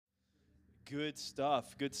Good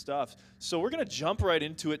stuff, good stuff. So we're going to jump right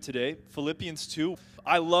into it today. Philippians 2.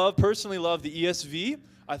 I personally love the ESV.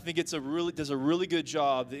 I think does a really good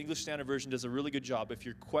job. The English Standard Version does a really good job. If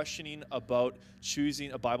you're questioning about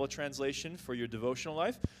choosing a Bible translation for your devotional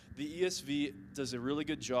life, the ESV does a really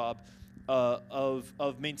good job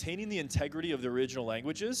of maintaining the integrity of the original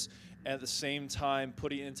languages, and at the same time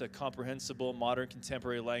putting it into comprehensible, modern,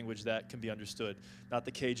 contemporary language that can be understood. Not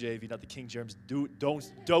the KJV, not the King James,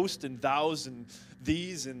 dost and thous and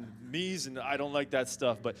these and me's, and I don't like that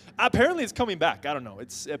stuff. But apparently it's coming back. I don't know.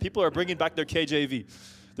 It's people are bringing back their KJV.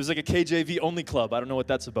 There's like a KJV only club. I don't know what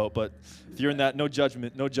that's about, but if you're in that, no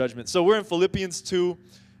judgment, no judgment. So we're in Philippians 2.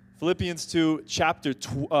 Philippians 2, chapter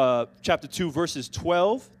 2, verses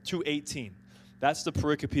 12 to 18. That's the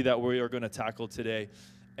pericope that we are going to tackle today.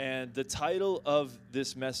 And the title of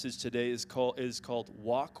this message today is called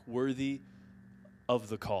Walk Worthy of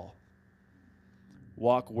the Call.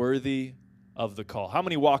 Walk worthy of the call. How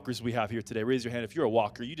many walkers we have here today? Raise your hand if you're a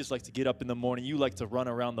walker. You just like to get up in the morning. You like to run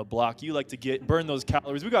around the block. You like to burn those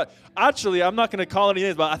calories. Actually, I'm not going to call any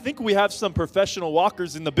names, but I think we have some professional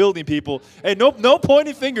walkers in the building, people. Hey, no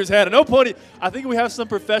pointing fingers, Hannah. No pointing. I think we have some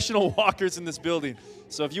professional walkers in this building.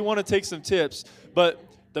 So if you want to take some tips, but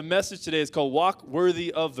the message today is called Walk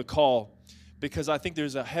Worthy of the Call, because I think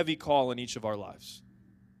there's a heavy call in each of our lives.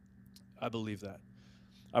 I believe that.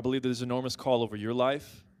 I believe there's an enormous call over your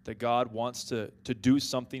life, that God wants to do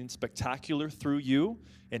something spectacular through you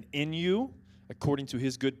and in you according to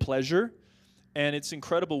his good pleasure. And it's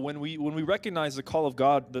incredible when we recognize the call of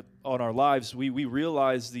God on our lives, we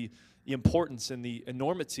realize the importance and the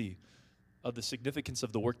enormity of the significance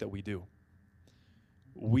of the work that we do.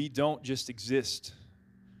 We don't just exist,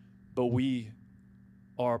 but we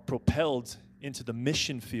are propelled into the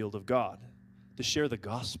mission field of God to share the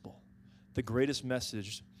gospel, the greatest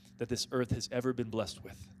message that this earth has ever been blessed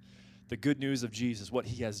with. The good news of Jesus, what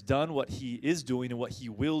he has done, what he is doing, and what he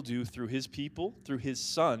will do through his people, through his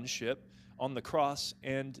sonship on the cross,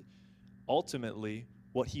 and ultimately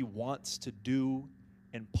what he wants to do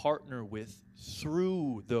and partner with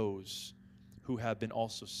through those who have been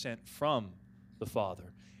also sent from the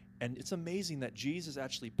Father. And it's amazing that Jesus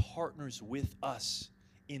actually partners with us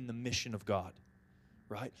in the mission of God,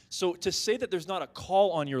 right? So to say that there's not a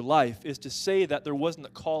call on your life is to say that there wasn't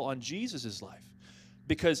a call on Jesus' life.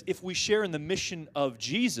 Because if we share in the mission of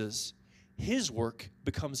Jesus, his work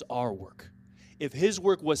becomes our work. If his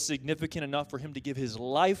work was significant enough for him to give his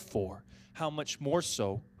life for, how much more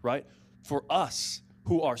so, right, for us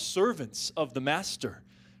who are servants of the Master,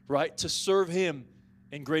 right, to serve him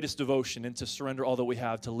in greatest devotion and to surrender all that we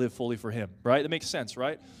have to live fully for him, right? That makes sense,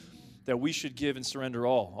 right? That we should give and surrender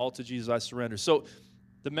all to Jesus I surrender. So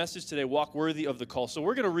the message today, walk worthy of the call. So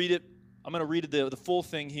we're going to read it. I'm going to read the full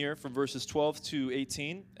thing here from verses 12 to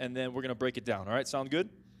 18, and then we're going to break it down. All right, sound good?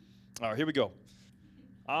 All right, here we go.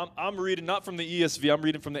 I'm reading not from the ESV. I'm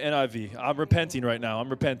reading from the NIV. I'm repenting right now. I'm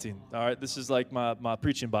repenting. All right, this is like my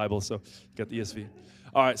preaching Bible, so got the ESV.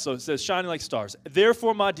 All right, so it says, shining like stars.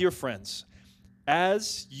 Therefore, my dear friends,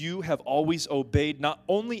 as you have always obeyed, not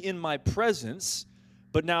only in my presence,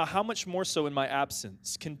 but now how much more so in my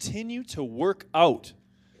absence, continue to work out.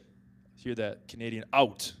 Hear that, Canadian,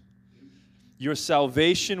 out. Your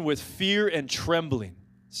salvation with fear and trembling.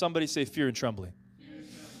 Somebody say fear and trembling.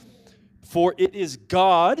 For it is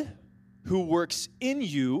God who works in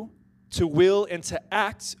you to will and to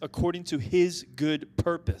act according to his good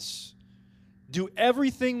purpose. Do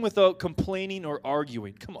everything without complaining or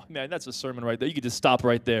arguing. Come on, man, that's a sermon right there. You could just stop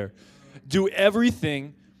right there. Do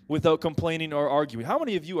everything without complaining or arguing. How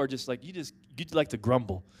many of you are just like, you like to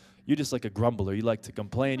grumble? You're just like a grumbler. You like to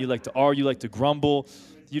complain. You like to argue. You like to grumble.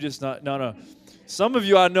 You just no. Some of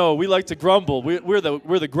you I know, we like to grumble. We're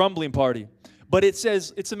the grumbling party. But it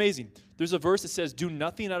says, it's amazing. There's a verse that says, do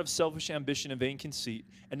nothing out of selfish ambition and vain conceit.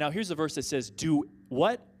 And now here's a verse that says, do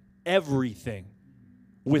what? Everything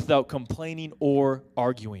without complaining or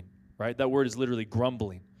arguing, right? That word is literally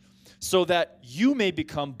grumbling. So that you may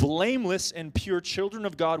become blameless and pure children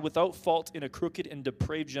of God without fault in a crooked and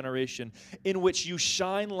depraved generation, in which you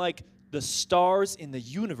shine like the stars in the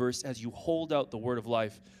universe as you hold out the word of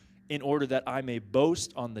life, in order that I may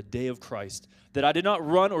boast on the day of Christ, that I did not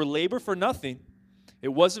run or labor for nothing. It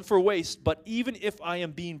wasn't for waste, but even if I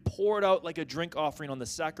am being poured out like a drink offering on the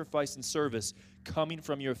sacrifice and service coming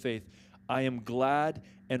from your faith, I am glad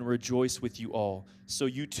and rejoice with you all. So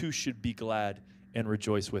you too should be glad and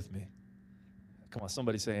rejoice with me. Come on,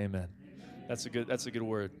 somebody say amen. That's a good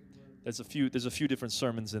word. There's a few different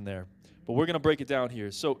sermons in there. But we're going to break it down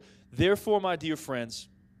here. So, therefore, my dear friends,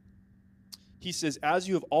 he says, as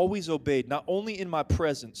you have always obeyed, not only in my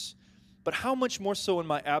presence, But how much more so in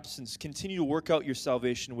my absence continue to work out your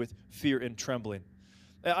salvation with fear and trembling?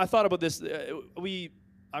 I thought about this.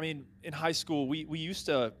 In high school, we used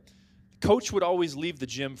to, coach would always leave the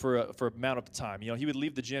gym for an amount of time. He would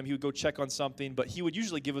leave the gym, he would go check on something, but he would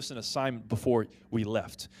usually give us an assignment before we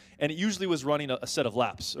left. And it usually was running a set of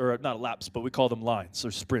laps, or not laps, but we call them lines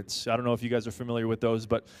or sprints. I don't know if you guys are familiar with those,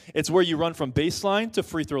 but it's where you run from baseline to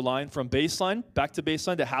free throw line, from baseline back to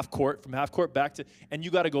baseline to half court, from half court back to, and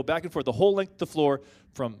you got to go back and forth the whole length of the floor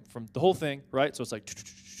from the whole thing, right? So it's like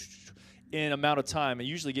in amount of time. It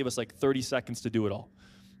usually gave us like 30 seconds to do it all.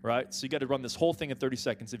 Right? So you got to run this whole thing in 30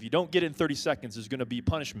 seconds. If you don't get it in 30 seconds, there's going to be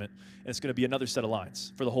punishment, and it's going to be another set of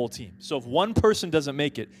lines for the whole team. So if one person doesn't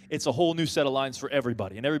make it, it's a whole new set of lines for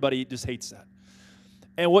everybody, and everybody just hates that.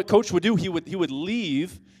 And what coach would do, he would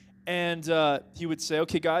leave, and he would say,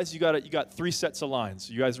 okay, guys, you got 3 sets of lines.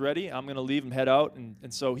 You guys ready? I'm going to leave and head out.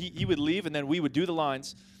 And so he would leave, and then we would do the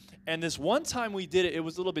lines. And this one time we did it, it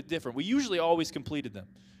was a little bit different. We usually always completed them.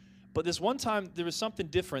 But this one time, there was something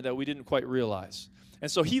different that we didn't quite realize. And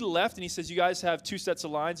so he left, and he says, you guys have 2 sets of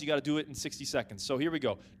lines. You got to do it in 60 seconds. So here we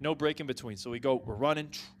go. No break in between. So we're running,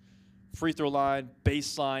 free throw line,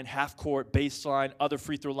 baseline, half court, baseline, other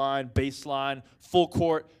free throw line, baseline, full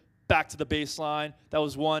court, back to the baseline. That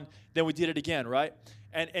was one. Then we did it again, right?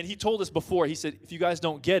 And he told us before, he said, if you guys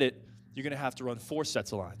don't get it, you're going to have to run 4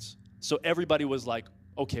 sets of lines. So everybody was like,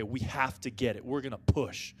 okay, we have to get it. We're going to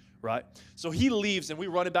push. Right? So he leaves, and we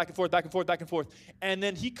run it back and forth, back and forth, back and forth. And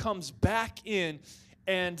then he comes back in,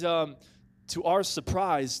 and to our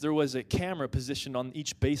surprise, there was a camera positioned on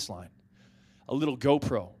each baseline, a little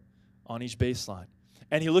GoPro on each baseline.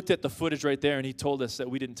 And he looked at the footage right there, and he told us that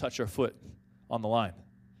we didn't touch our foot on the line.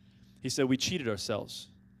 He said we cheated ourselves.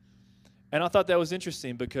 And I thought that was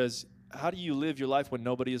interesting, because how do you live your life when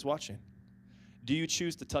nobody is watching? Do you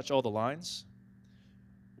choose to touch all the lines?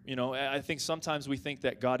 I think sometimes we think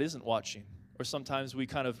that God isn't watching, or sometimes we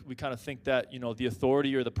kind of think that, the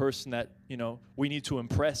authority or the person that, we need to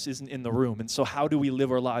impress isn't in the room. And so how do we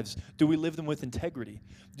live our lives? Do we live them with integrity?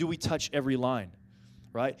 Do we touch every line,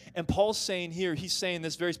 right? And Paul's saying here, he's saying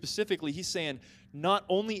this very specifically. He's saying, not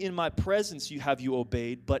only in my presence have you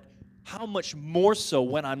obeyed, but how much more so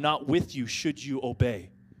when I'm not with you should you obey?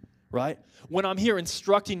 Right? When I'm here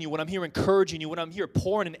instructing you, when I'm here encouraging you, when I'm here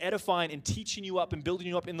pouring and edifying and teaching you up and building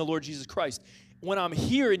you up in the Lord Jesus Christ, when I'm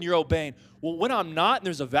here and you're obeying, well, when I'm not and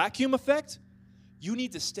there's a vacuum effect, you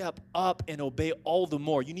need to step up and obey all the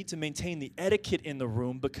more. You need to maintain the etiquette in the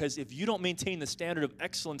room, because if you don't maintain the standard of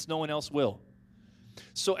excellence, no one else will.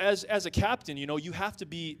 So as a captain, you have to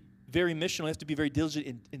be very missional. You have to be very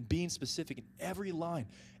diligent in being specific in every line,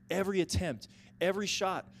 every attempt, every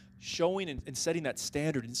shot, showing and setting that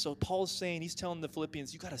standard. And so Paul's saying, he's telling the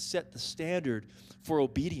Philippians, you got to set the standard for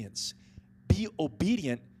obedience. Be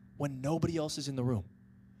obedient when nobody else is in the room.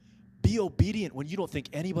 Be obedient when you don't think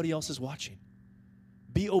anybody else is watching.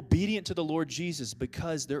 Be obedient to the Lord Jesus,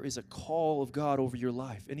 because there is a call of God over your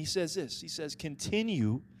life. And he says this, he says,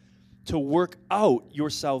 continue to work out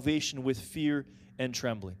your salvation with fear and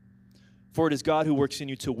trembling. For it is God who works in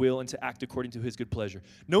you to will and to act according to his good pleasure.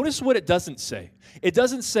 Notice what it doesn't say. It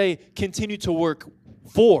doesn't say continue to work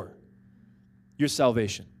for your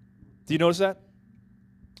salvation. Do you notice that?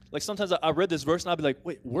 Like sometimes I read this verse and I'll be like,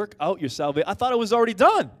 wait, work out your salvation. I thought it was already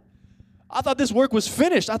done. I thought this work was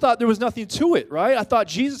finished. I thought there was nothing to it, right? I thought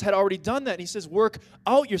Jesus had already done that. And he says work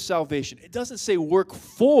out your salvation. It doesn't say work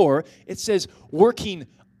for. It says working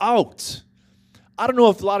out. I don't know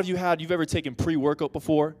if a lot of you've ever taken pre-workout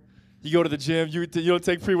before. You go to the gym, you don't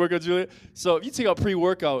take pre-workout, Julia? So if you take out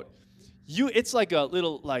pre-workout, it's like a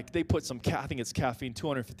little, they put some, I think it's caffeine,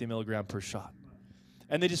 250 milligram per shot.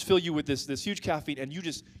 And they just fill you with this huge caffeine, and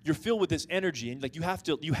you're filled with this energy, and you have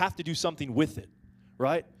to do something with it,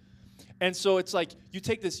 right? And so it's like you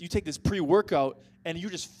take this pre-workout, and you're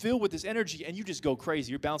just filled with this energy, and you just go crazy.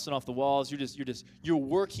 You're bouncing off the walls. You're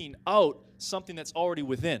working out something that's already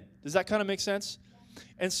within. Does that kind of make sense?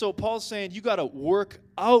 And so Paul's saying you got to work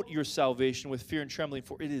out your salvation with fear and trembling,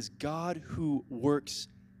 for it is God who works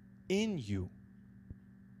in you.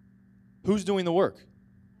 Who's doing the work?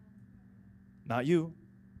 Not you.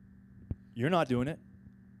 You're not doing it.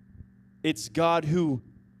 It's God who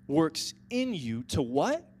works in you to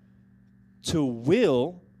what? To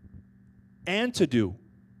will and to do.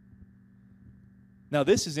 Now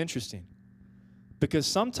this is interesting, because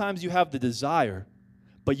sometimes you have the desire,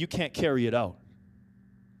 but you can't carry it out.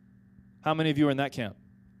 How many of you are in that camp?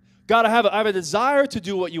 God, I have a desire to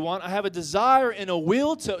do what you want. I have a desire and a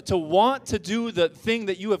will to want to do the thing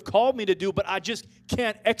that you have called me to do, but I just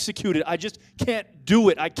can't execute it. I just can't do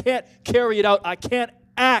it. I can't carry it out. I can't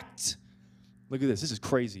act. Look at this. This is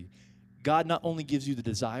crazy. God not only gives you the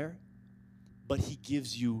desire, but he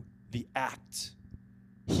gives you the act.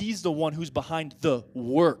 He's the one who's behind the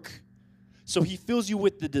work. So he fills you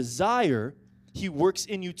with the desire. He works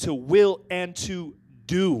in you to will and to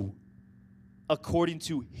do according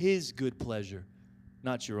to his good pleasure,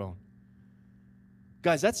 not your own.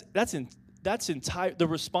 Guys, that's entire. The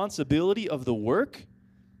responsibility of the work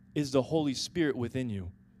is the Holy Spirit within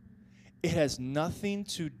you. It has nothing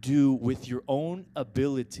to do with your own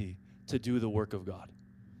ability to do the work of God.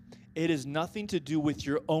 It has nothing to do with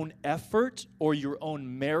your own effort or your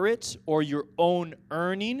own merit or your own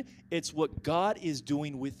earning. It's what God is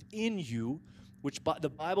doing within you, which the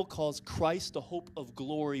Bible calls Christ the hope of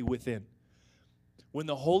glory within. When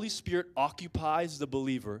the Holy Spirit occupies the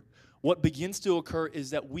believer, what begins to occur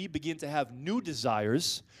is that we begin to have new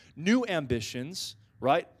desires, new ambitions,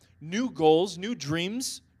 right? New goals, new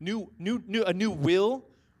dreams, a new will,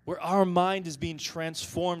 where our mind is being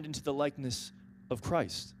transformed into the likeness of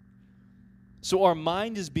Christ. So our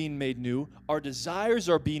mind is being made new, our desires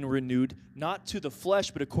are being renewed, not to the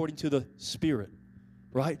flesh, but according to the Spirit,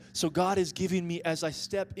 right? So God is giving me, as I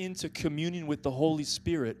step into communion with the Holy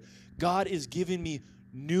Spirit, God is giving me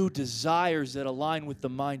new desires that align with the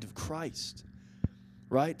mind of Christ,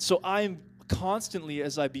 right? So I'm constantly,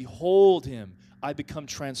 as I behold him, I become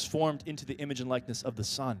transformed into the image and likeness of the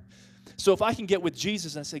Son. So if I can get with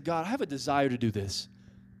Jesus and I say, God, I have a desire to do this,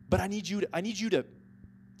 but I need you to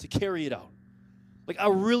carry it out. Like, I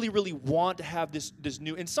really, really want to have this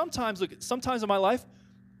new. And sometimes in my life,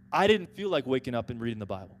 I didn't feel like waking up and reading the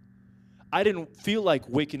Bible. I didn't feel like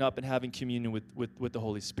waking up and having communion with the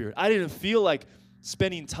Holy Spirit. I didn't feel like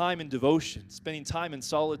spending time in devotion, spending time in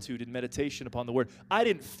solitude and meditation upon the Word. I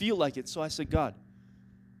didn't feel like it. So I said, God,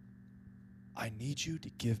 I need you to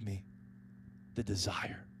give me the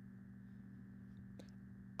desire.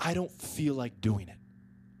 I don't feel like doing it.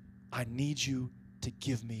 I need you to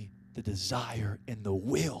give me the desire and the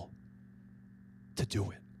will to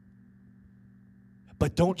do it.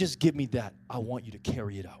 But don't just give me that. I want you to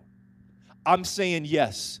carry it out. I'm saying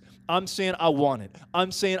yes. I'm saying I want it.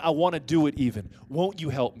 I'm saying I want to do it even. Won't you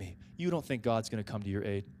help me? You don't think God's going to come to your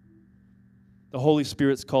aid. The Holy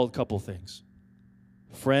Spirit's called a couple things: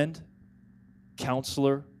 friend,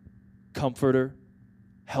 counselor, comforter,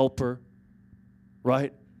 helper,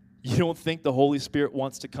 right? You don't think the Holy Spirit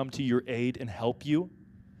wants to come to your aid and help you?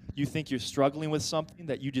 You think you're struggling with something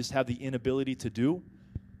that you just have the inability to do?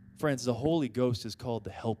 Friends, the Holy Ghost is called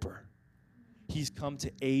the helper. He's come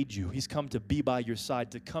to aid you. He's come to be by your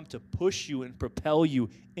side, to come to push you and propel you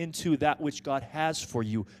into that which God has for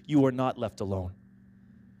you. You are not left alone.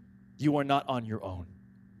 You are not on your own.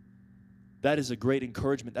 That is a great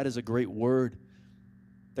encouragement. That is a great word.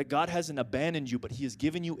 That God hasn't abandoned you, but he has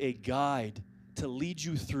given you a guide to lead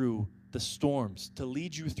you through the storms, to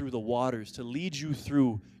lead you through the waters, to lead you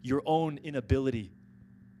through your own inability,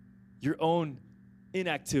 your own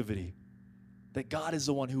inactivity. That God is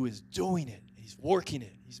the one who is doing it. He's working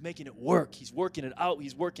it. He's making it work. He's working it out.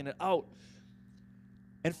 He's working it out.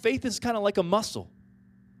 And faith is kind of like a muscle.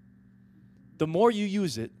 The more you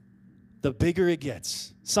use it, the bigger it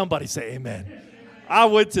gets. Somebody say amen. I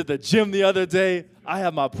went to the gym the other day. I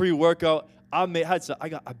had my pre-workout. I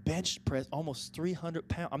got a bench press almost 300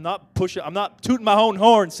 pounds. I'm not tooting my own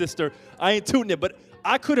horn, sister. I ain't tooting it, but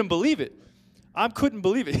I couldn't believe it. I couldn't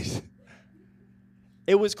believe it.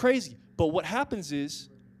 It was crazy. But what happens is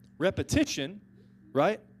repetition,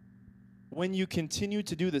 right? When you continue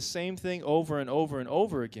to do the same thing over and over and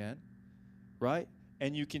over again, right?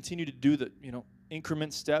 And you continue to do the,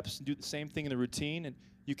 increment steps and do the same thing in the routine, and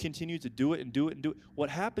you continue to do it and do it and do it. What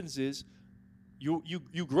happens is you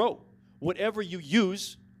grow. Whatever you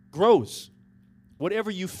use grows.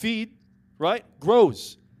 Whatever you feed, right,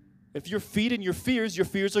 grows. If you're feeding your fears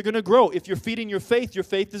are going to grow. If you're feeding your faith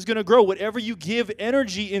is going to grow. Whatever you give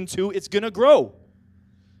energy into, it's going to grow.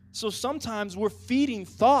 So sometimes we're feeding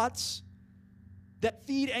thoughts that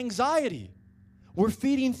feed anxiety. We're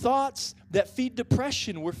feeding thoughts that feed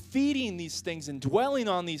depression. We're feeding these things and dwelling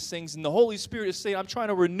on these things. And the Holy Spirit is saying, I'm trying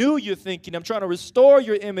to renew your thinking. I'm trying to restore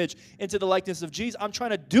your image into the likeness of Jesus. I'm trying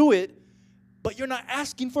to do it, but you're not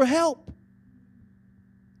asking for help.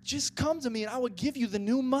 Just come to me and I will give you the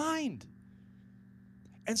new mind.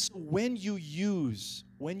 And so when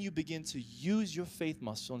you begin to use your faith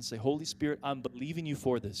muscle and say, Holy Spirit, I'm believing you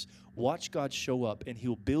for this, watch God show up and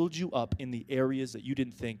he'll build you up in the areas that you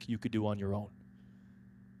didn't think you could do on your own.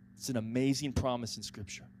 It's an amazing promise in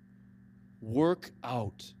Scripture. Work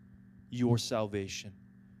out your salvation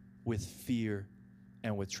with fear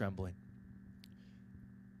and with trembling.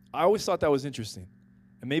 I always thought that was interesting.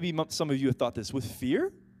 And maybe some of you have thought this. With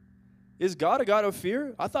fear? Is God a God of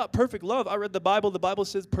fear? I thought perfect love. I read the Bible. The Bible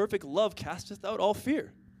says perfect love casteth out all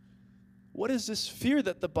fear. What is this fear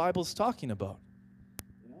that the Bible's talking about?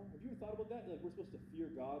 You know, have you ever thought about that? Like, we're supposed to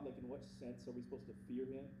fear God. Like, in what sense are we supposed to fear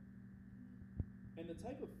Him? And the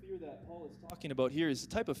type of fear that Paul is talking about here is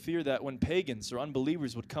the type of fear that when pagans or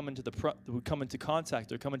unbelievers would come into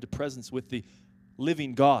contact or come into presence with the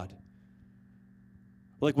living God.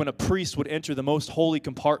 Like when a priest would enter the most holy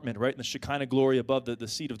compartment, right, and the Shekinah glory above the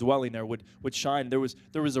seat of dwelling there would shine. There was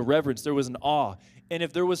a reverence, there was an awe. And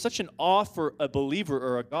if there was such an awe for a believer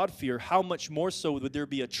or a God fear, how much more so would there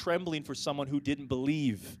be a trembling for someone who didn't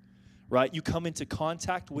believe, right? You come into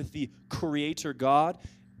contact with the Creator God.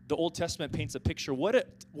 The Old Testament paints a picture. What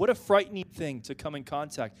a frightening thing to come in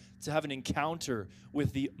contact, to have an encounter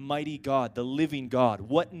with the mighty God, the living God.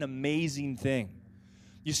 What an amazing thing.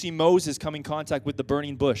 You see Moses come in contact with the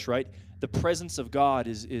burning bush, right? The presence of God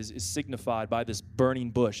is signified by this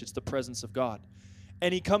burning bush. It's the presence of God.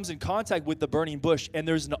 And he comes in contact with the burning bush, and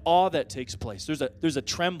there's an awe that takes place. There's a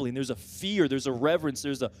trembling, there's a fear, there's a reverence,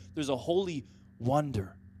 there's a holy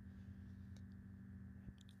wonder.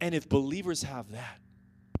 And if believers have that,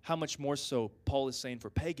 how much more so Paul is saying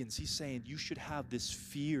for pagans? He's saying you should have this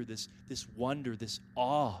fear, this wonder, this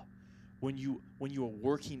awe when you are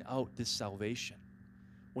working out this salvation,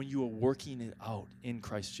 when you are working it out in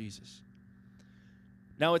Christ Jesus.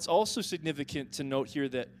 Now, it's also significant to note here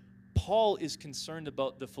that Paul is concerned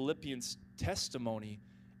about the Philippians' testimony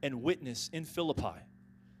and witness in Philippi.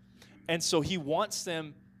 And so he wants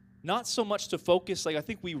them not so much to focus, like I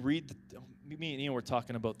think me and Ian were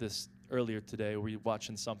talking about this earlier today. We were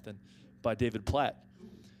watching something by David Platt.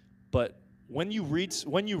 But when you read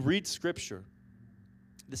Scripture,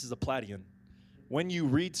 this is a Plattian. When you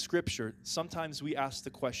read Scripture, sometimes we ask the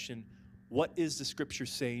question, what is the Scripture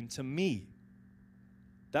saying to me?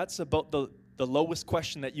 That's about the lowest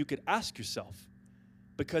question that you could ask yourself,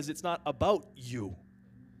 because it's not about you.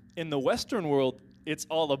 In the Western world, it's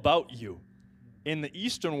all about you. In the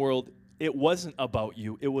Eastern world, it wasn't about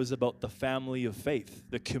you. It was about the family of faith,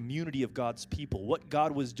 the community of God's people, what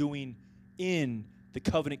God was doing in the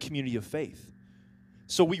covenant community of faith.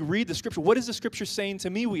 So we read the Scripture. What is the Scripture saying to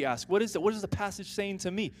me, we ask? What is the passage saying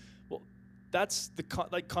to me? Well, that's the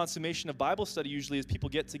consummation of Bible study usually, is people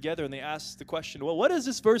get together and they ask the question, well, what does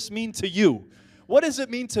this verse mean to you? What does it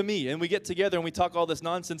mean to me? And we get together and we talk all this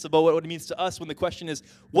nonsense about what it means to us, when the question is,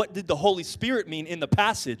 what did the Holy Spirit mean in the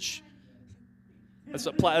passage? That's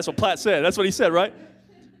what Platt said. That's what he said, right?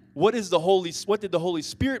 What did the Holy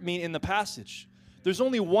Spirit mean in the passage? There's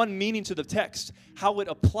only one meaning to the text. How it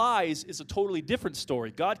applies is a totally different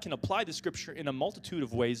story. God can apply the Scripture in a multitude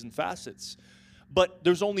of ways and facets. But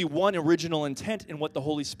there's only one original intent in what the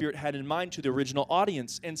Holy Spirit had in mind to the original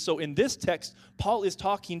audience. And so in this text, Paul is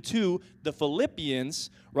talking to the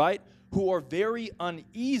Philippians, right, who are very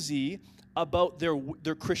uneasy about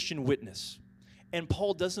their Christian witness. And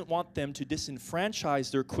Paul doesn't want them to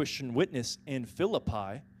disenfranchise their Christian witness in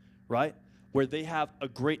Philippi, right, where they have a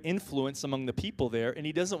great influence among the people there, and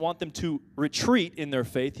he doesn't want them to retreat in their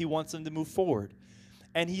faith. He wants them to move forward.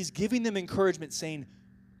 And he's giving them encouragement, saying,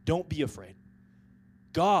 don't be afraid.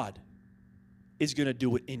 God is going to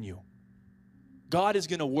do it in you. God is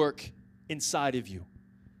going to work inside of you.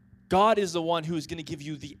 God is the one who is going to give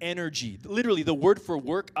you the energy. Literally, the word for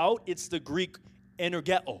work out, it's the Greek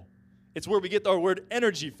energeto. It's where we get our word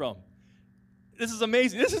energy from. This is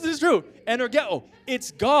amazing. This is true. Energeto.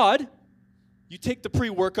 It's God. You take the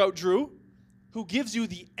pre-workout, Drew, who gives you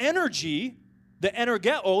the energy, the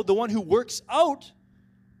energeto, the one who works out,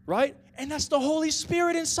 right? And that's the Holy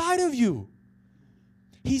Spirit inside of you.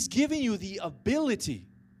 He's giving you the ability,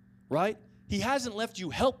 right? He hasn't left you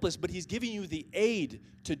helpless, but he's giving you the aid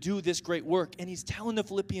to do this great work. And he's telling the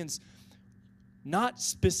Philippians, not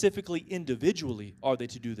specifically individually are they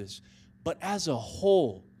to do this, but as a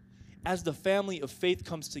whole, as the family of faith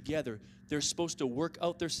comes together, they're supposed to work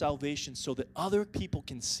out their salvation so that other people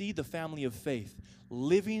can see the family of faith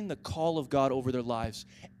living the call of God over their lives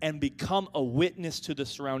and become a witness to the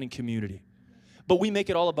surrounding community. But we make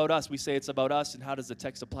it all about us. We say it's about us, and how does the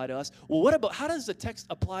text apply to us? Well, how does the text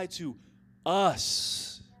apply to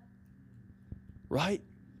us? Right?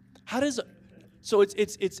 So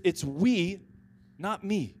it's we, not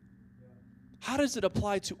me. How does it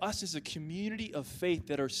apply to us as a community of faith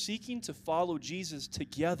that are seeking to follow Jesus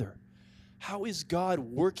together? How is God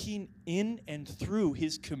working in and through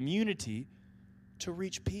his community to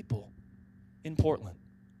reach people in Portland?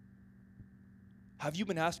 Have you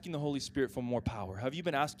been asking the Holy Spirit for more power? Have you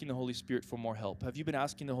been asking the Holy Spirit for more help? Have you been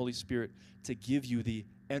asking the Holy Spirit to give you the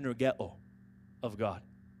energeto of God?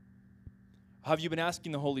 Have you been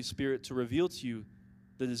asking the Holy Spirit to reveal to you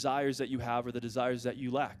the desires that you have or the desires that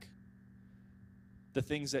you lack? The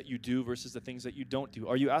things that you do versus the things that you don't do.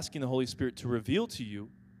 Are you asking the Holy Spirit to reveal to you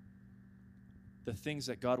the things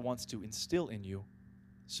that God wants to instill in you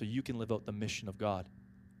so you can live out the mission of God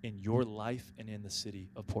in your life and in the city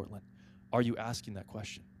of Portland? Are you asking that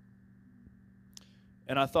question?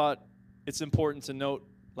 And I thought it's important to note,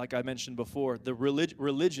 like I mentioned before, the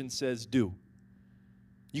religion says do.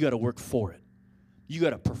 You got to work for it. You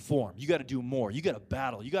got to perform. You got to do more. You got to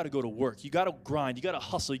battle. You got to go to work. You got to grind. You got to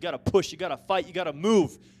hustle. You got to push. You got to fight. You got to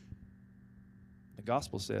move. The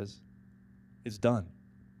gospel says it's done.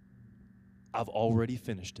 I've already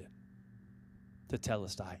finished it.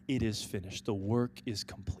 Tetelestai, it is finished. The work is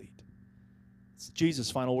complete. It's Jesus'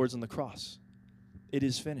 final words on the cross. It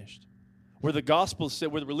is finished. Where the gospel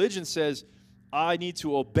said, where the religion says, I need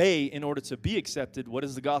to obey in order to be accepted, what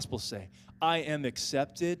does the gospel say? I am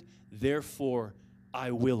accepted, therefore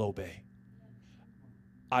I will obey.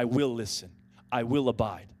 I will listen. I will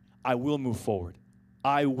abide. I will move forward.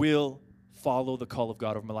 I will follow the call of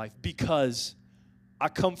God over my life because I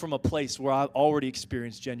come from a place where I've already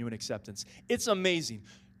experienced genuine acceptance. It's amazing.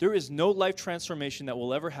 There is no life transformation that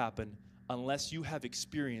will ever happen unless you have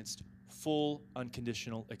experienced full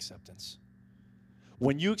unconditional acceptance.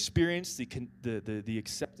 When you experience the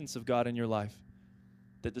acceptance of God in your life,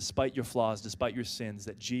 that despite your flaws, despite your sins,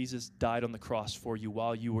 that Jesus died on the cross for you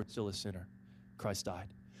while you were still a sinner, Christ died.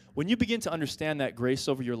 When you begin to understand that grace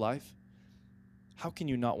over your life, how can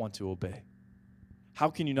you not want to obey? How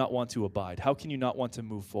can you not want to abide? How can you not want to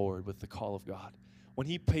move forward with the call of God? When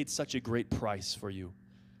he paid such a great price for you,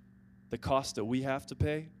 the cost that we have to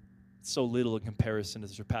pay, it's so little in comparison to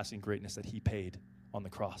the surpassing greatness that he paid on the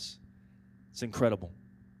cross. It's incredible.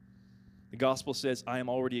 The gospel says, I am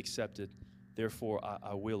already accepted, therefore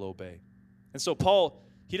I will obey. And so Paul,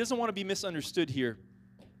 he doesn't want to be misunderstood here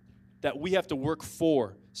that we have to work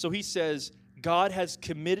for. So he says, God has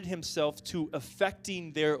committed himself to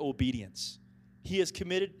effecting their obedience. He has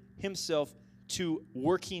committed himself to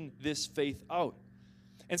working this faith out.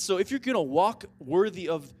 And so if you're going to walk worthy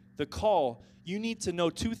of the call, you need to know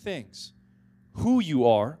two things: who you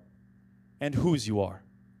are and whose you are.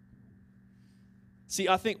 See,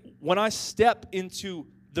 I think when I step into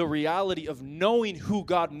the reality of knowing who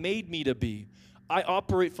God made me to be, I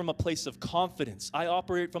operate from a place of confidence. I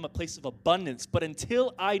operate from a place of abundance. But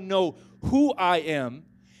until I know who I am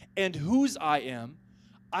and whose I am,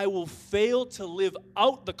 I will fail to live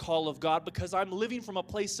out the call of God because I'm living from a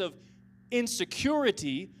place of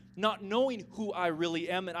insecurity, not knowing who I really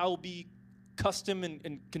am, and I will be custom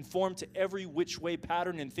and conform to every which way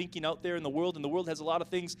pattern and thinking out there in the world, and the world has a lot of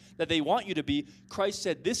things that they want you to be. Christ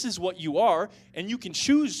said, this is what you are, and you can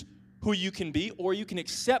choose who you can be, or you can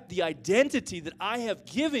accept the identity that I have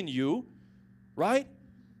given you, right?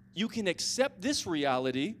 You can accept this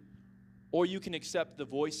reality, or you can accept the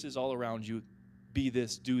voices all around you. Be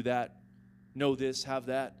this, do that, know this, have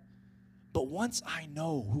that. But once I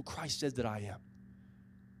know who Christ says that I am,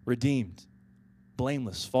 redeemed,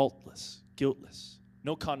 blameless, faultless, guiltless,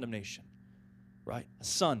 no condemnation, right? A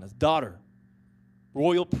son, a daughter,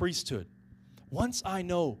 royal priesthood. Once I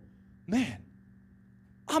know, man,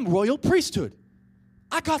 I'm royal priesthood.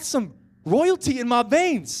 I got some royalty in my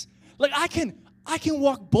veins. Like I can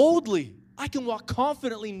walk boldly. I can walk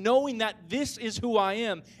confidently knowing that this is who I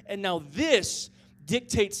am. And now this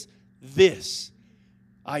dictates this.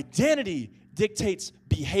 Identity dictates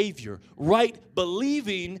behavior. Right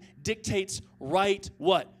believing dictates right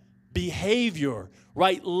what? Behavior.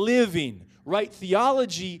 Right living. Right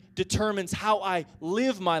theology determines how I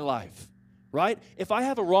live my life. Right? If I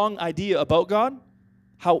have a wrong idea about God,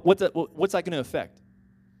 what's that going to affect?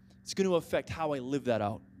 It's going to affect how I live that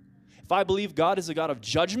out. If I believe God is a God of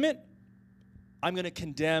judgment, I'm going to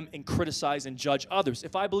condemn and criticize and judge others.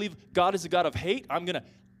 If I believe God is a God of hate, I'm going to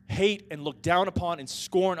hate and look down upon and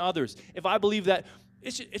scorn others. If I believe that,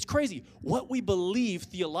 it's crazy. What we believe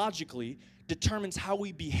theologically determines how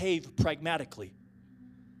we behave pragmatically.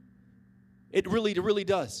 It really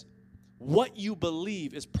does. What you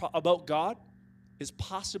believe is about God is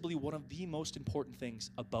possibly one of the most important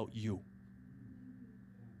things about you.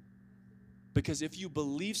 Because if you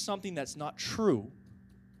believe something that's not true,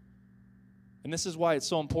 and this is why it's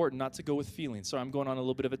so important not to go with feelings. Sorry, I'm going on a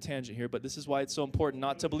little bit of a tangent here, but this is why it's so important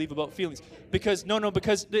not to believe about feelings. Because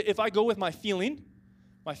if I go with my feelings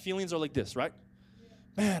are like this, right?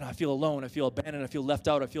 Man, I feel alone. I feel abandoned. I feel left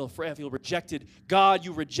out. I feel afraid. I feel rejected. God,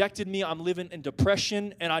 you rejected me. I'm living in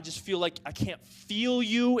depression, and I just feel like I can't feel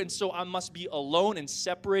you, and so I must be alone and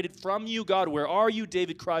separated from you. God, where are you?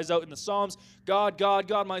 David cries out in the Psalms, God, God,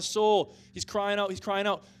 God, my soul. He's crying out. He's crying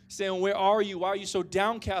out, saying, where are you? Why are you so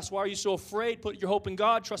downcast? Why are you so afraid? Put your hope in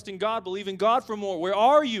God. Trust in God. Believe in God for more. Where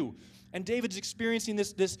are you? And David's experiencing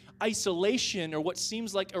this isolation, or what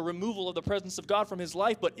seems like a removal of the presence of God from his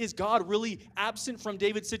life. But is God really absent from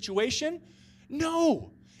David's situation?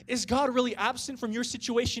 No. Is God really absent from your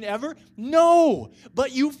situation ever? No.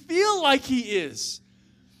 But you feel like he is.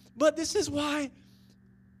 But this is why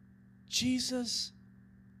Jesus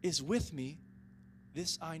is with me.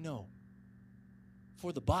 This I know.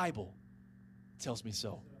 For the Bible tells me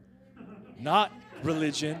so. Not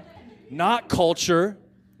religion, not culture,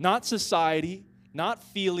 not society, not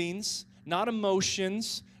feelings, not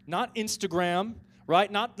emotions, not Instagram,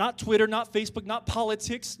 right? Not Twitter, not Facebook, not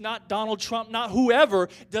politics, not Donald Trump, not whoever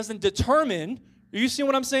doesn't determine, you see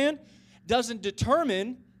what I'm saying? Doesn't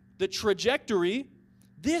determine the trajectory.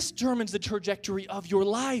 This determines the trajectory of your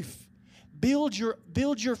life. Build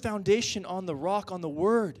your foundation on the rock, on the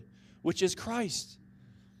Word, which is Christ.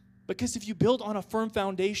 Because if you build on a firm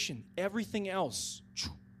foundation, everything else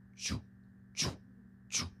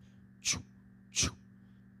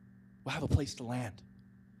will have a place to land.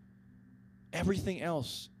 Everything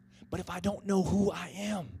else. But if I don't know who I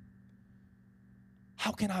am,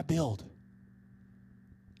 how can I build?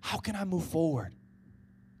 How can I move forward?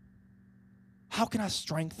 How can I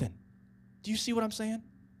strengthen? Do you see what I'm saying?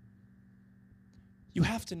 You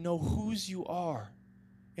have to know whose you are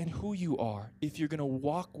and who you are if you're going to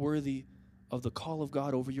walk worthy of the call of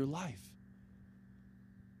God over your life.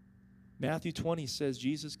 Matthew 20 says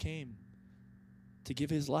Jesus came to give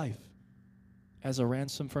his life as a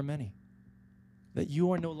ransom for many. That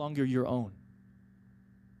you are no longer your own,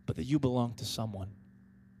 but that you belong to someone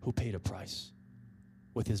who paid a price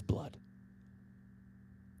with his blood.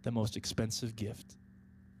 The most expensive gift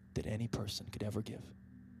that any person could ever give.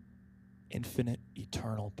 Infinite,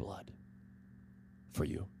 eternal blood for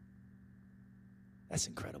you. That's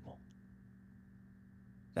incredible.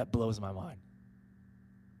 That blows my mind.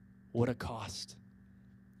 What a cost.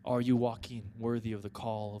 Are you walking worthy of the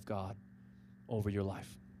call of God over your life?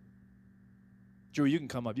 Drew, you can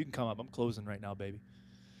come up. You can come up. I'm closing right now, baby.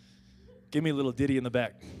 Give me a little ditty in the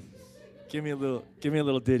back. Give me a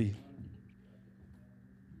little ditty.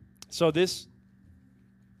 So this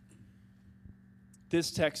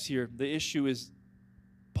text here, the issue is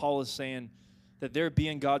Paul is saying that there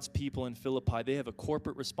being God's people in Philippi, they have a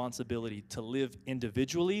corporate responsibility to live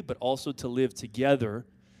individually, but also to live together.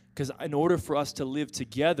 Because in order for us to live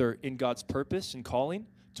together in God's purpose and calling,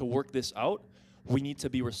 to work this out, we need to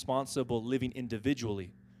be responsible living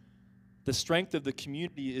individually. The strength of the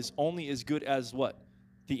community is only as good as what?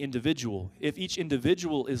 The individual. If each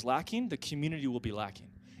individual is lacking, the community will be lacking.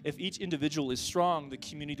 If each individual is strong, the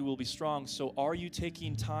community will be strong. So are you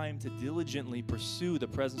taking time to diligently pursue the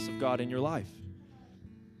presence of God in your life?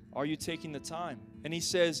 Are you taking the time? And he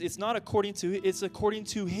says, it's according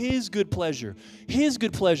to his good pleasure. His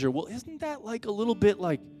good pleasure. Well, isn't that like a little bit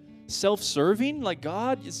like self-serving? Like,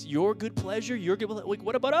 God, it's your good pleasure. Your good pleasure. Like,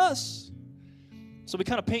 what about us? So we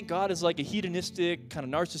kind of paint God as like a hedonistic, kind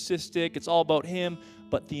of narcissistic. It's all about him.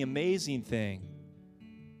 But the amazing thing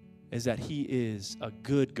is that he is a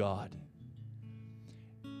good God.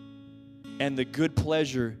 And the good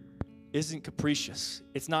pleasure isn't capricious.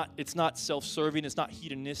 It's not self-serving. It's not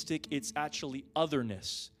hedonistic. It's actually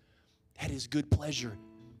otherness. That his good pleasure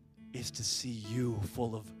is to see you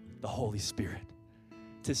full of the Holy Spirit.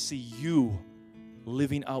 To see you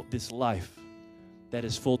living out this life that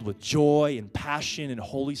is filled with joy and passion and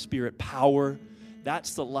Holy Spirit power.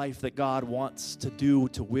 That's the life that God wants to do,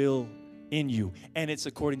 to will in you. And it's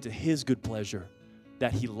according to his good pleasure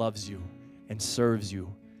that he loves you and serves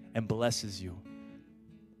you and blesses you.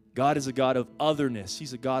 God is a God of otherness.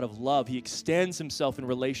 He's a God of love. He extends himself in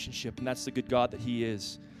relationship, and that's the good God that he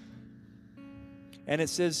is. And it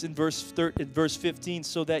says in verse 15,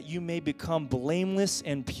 so that you may become blameless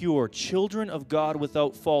and pure, children of God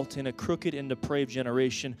without fault in a crooked and depraved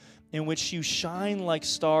generation, in which you shine like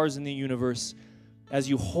stars in the universe as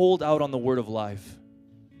you hold out on the word of life,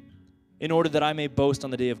 in order that I may boast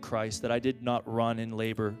on the day of Christ, that I did not run and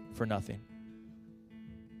labor for nothing.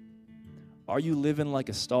 Are you living like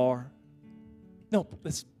a star? No,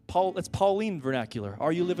 that's Pauline vernacular.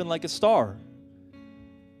 Are you living like a star?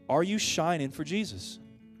 Are you shining for Jesus?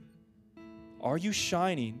 Are you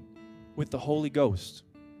shining with the Holy Ghost?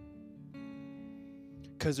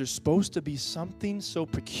 Because there's supposed to be something so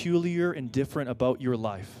peculiar and different about your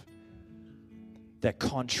life. that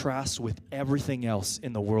contrasts with everything else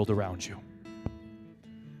in the world around you.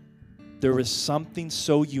 There is something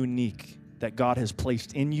so unique that God has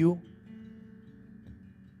placed in you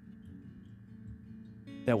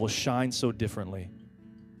that will shine so differently,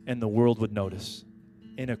 and the world would notice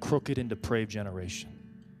in a crooked and depraved generation.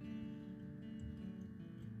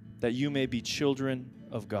 That you may be children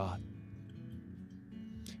of God.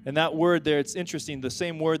 And that word there, it's interesting, the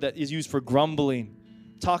same word that is used for grumbling,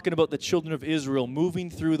 talking about the children of Israel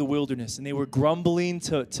moving through the wilderness, and they were grumbling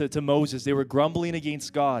to Moses. They were grumbling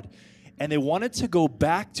against God, and they wanted to go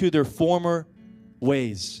back to their former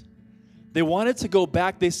ways. They wanted to go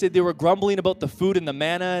back. They said they were grumbling about the food and the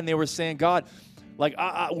manna, and they were saying, God, like,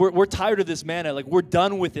 we're tired of this manna. Like, we're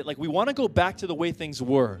done with it. Like, we want to go back to the way things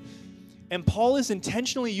were. And Paul is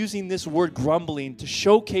intentionally using this word grumbling to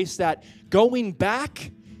showcase that going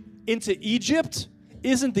back into Egypt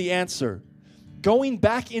isn't the answer. Going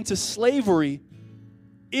back into slavery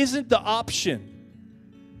isn't the option.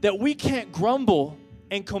 That we can't grumble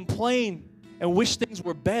and complain and wish things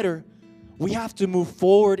were better. We have to move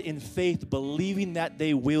forward in faith, believing that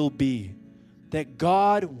they will be. That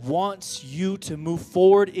God wants you to move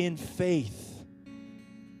forward in faith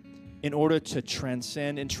in order to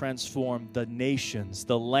transcend and transform the nations,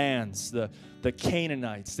 the lands, the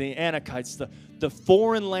Canaanites, the Anakites, the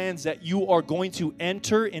foreign lands that you are going to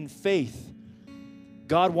enter in faith.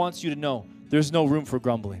 God wants you to know there's no room for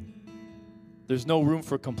grumbling. There's no room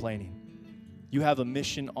for complaining. You have a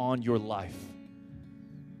mission on your life.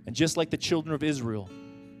 And just like the children of Israel,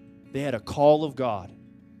 they had a call of God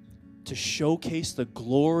to showcase the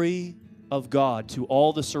glory of God to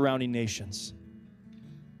all the surrounding nations.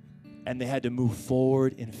 And they had to move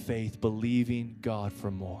forward in faith, believing God for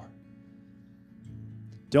more.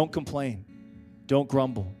 Don't complain. Don't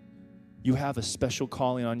grumble. You have a special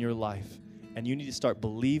calling on your life. And you need to start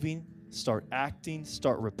believing, start acting,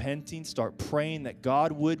 start repenting, start praying that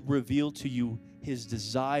God would reveal to you His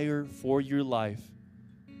desire for your life,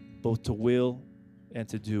 both to will and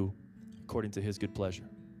to do according to His good pleasure.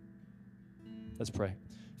 Let's pray.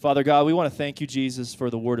 Father God, we want to thank you, Jesus, for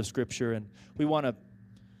the word of Scripture, and we want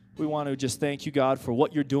to just thank you, God, for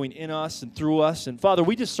what you're doing in us and through us. And Father,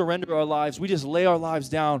 we just surrender our lives. We just lay our lives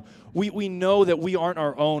down. We know that we aren't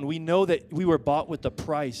our own. We know that we were bought with the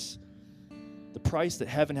price that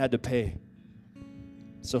heaven had to pay.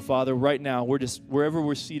 So Father, right now, we're just, wherever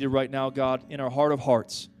we're seated right now, God, in our heart of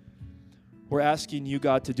hearts, we're asking you,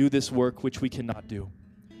 God, to do this work which we cannot do.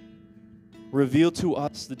 Reveal to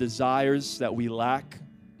us the desires that we lack.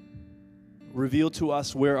 Reveal to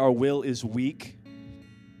us where our will is weak.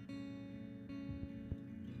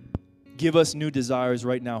 Give us new desires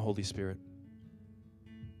right now, Holy Spirit.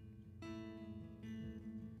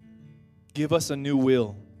 Give us a new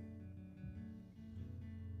will.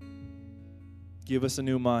 Give us a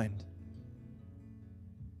new mind.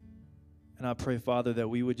 And I pray, Father, that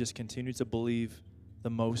we would just continue to believe the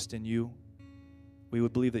most in you. We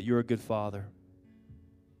would believe that you're a good Father.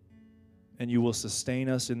 And you will sustain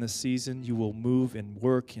us in this season. You will move and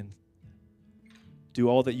work and do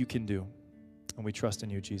all that you can do. And we trust in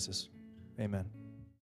you, Jesus. Amen.